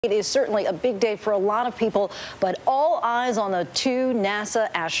It is certainly a big day for a lot of people, but all eyes on the two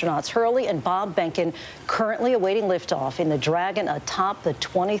NASA astronauts, Hurley and Bob Behnken, currently awaiting liftoff in the Dragon atop the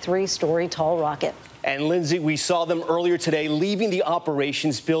 23-story tall rocket. And Lindsay, we saw them earlier today leaving the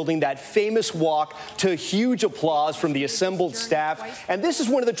operations building, that famous walk to huge applause from the assembled staff. And this is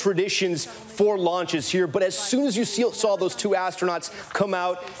one of the traditions for launches here. But as soon as you saw those two astronauts come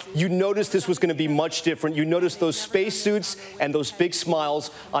out, you noticed this was going to be much different. You noticed those spacesuits and those big smiles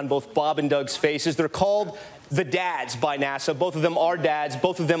on both Bob and Doug's faces. They're called the dads by NASA. Both of them are dads.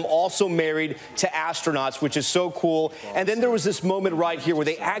 Both of them also married to astronauts, which is so cool. And then there was this moment right here where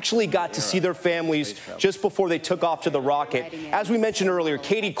they actually got to see their families just before they took off to the rocket. As we mentioned earlier,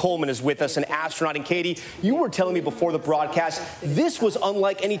 Katie Coleman is with us, an astronaut. And Katie, you were telling me before the broadcast, this was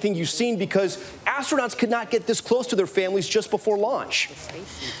unlike anything you've seen because astronauts could not get this close to their families just before launch.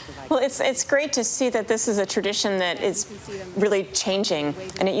 Well, it's great to see that this is a tradition that is really changing.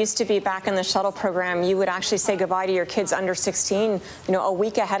 And it used to be back in the shuttle program, you would actually say goodbye to your kids under 16, a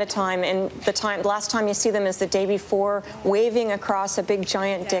week ahead of time. And the last time you see them is the day before, waving across a big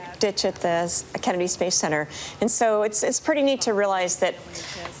giant ditch at the Kennedy Space Center. And so it's pretty neat to realize that,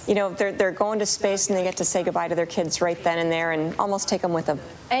 they're going to space and they get to say goodbye to their kids right then and there and almost take them with them.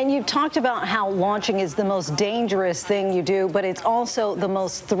 And you've talked about how launching is the most dangerous thing you do, but it's also the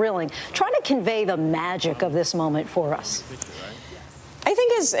most thrilling. Try to convey the magic of this moment for us. I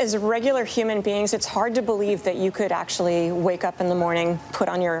think as regular human beings, it's hard to believe that you could actually wake up in the morning, put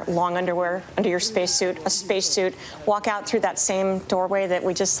on your long underwear under your spacesuit, a spacesuit, walk out through that same doorway that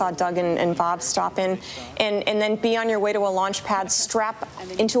we just saw Doug and Bob stop in, and then be on your way to a launch pad, strap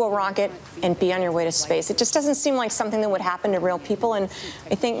into a rocket, and be on your way to space. It just doesn't seem like something that would happen to real people, and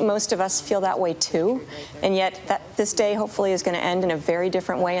I think most of us feel that way too. And yet this day hopefully is going to end in a very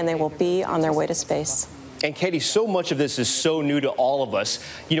different way, and they will be on their way to space. And Katie, so much of this is so new to all of us.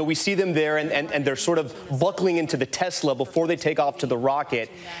 We see them there and they're sort of buckling into the Tesla before they take off to the rocket.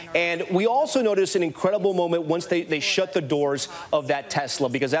 And we also notice an incredible moment once they shut the doors of that Tesla,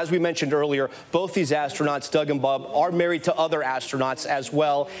 because as we mentioned earlier, both these astronauts, Doug and Bob, are married to other astronauts as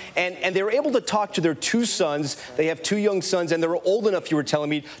well. And they were able to talk to their two sons. They have two young sons, and they're old enough, you were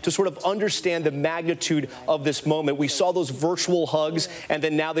telling me, to sort of understand the magnitude of this moment. We saw those virtual hugs, and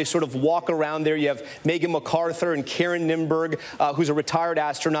then now they sort of walk around there. You have Megan MacArthur and Karen Nimberg, who's a retired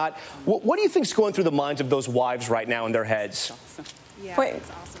astronaut. What do you think's going through the minds of those wives right now in their heads? Well,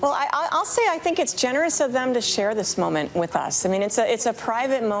 I'll say I think it's generous of them to share this moment with us. I mean, it's a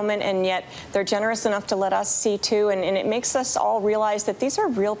private moment, and yet they're generous enough to let us see too, and it makes us all realize that these are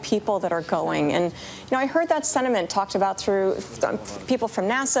real people that are going. And I heard that sentiment talked about through people from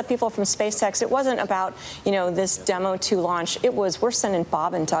NASA, people from SpaceX. It wasn't about this Demo-2 launch. It was, we're sending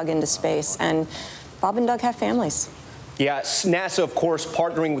Bob and Doug into space, and Bob and Doug have families. Yes, NASA, of course,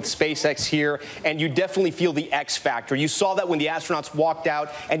 partnering with SpaceX here, and you definitely feel the X factor. You saw that when the astronauts walked out,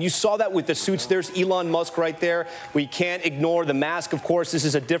 and you saw that with the suits. There's Elon Musk right there. We can't ignore the mask, of course. This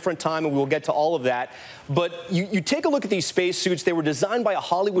is a different time, and we will get to all of that. But you take a look at these spacesuits. They were designed by a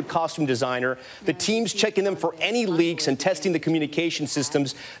Hollywood costume designer. The team's checking them for any leaks and testing the communication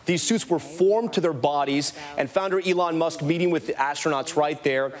systems. These suits were formed to their bodies, and founder Elon Musk meeting with the astronauts right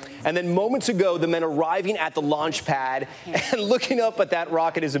there. And then moments ago, the men arriving at the launch pad and looking up at that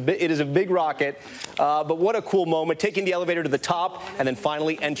rocket. It is a big rocket, but what a cool moment, taking the elevator to the top and then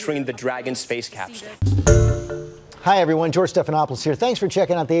finally entering the Dragon space capsule. Hi everyone, George Stephanopoulos here. Thanks for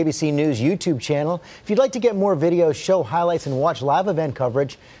checking out the ABC News YouTube channel. If you'd like to get more videos, show highlights, and watch live event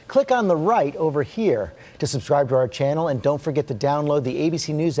coverage, click on the right over here to subscribe to our channel, and don't forget to download the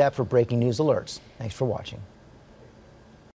ABC News app for breaking news alerts. Thanks for watching.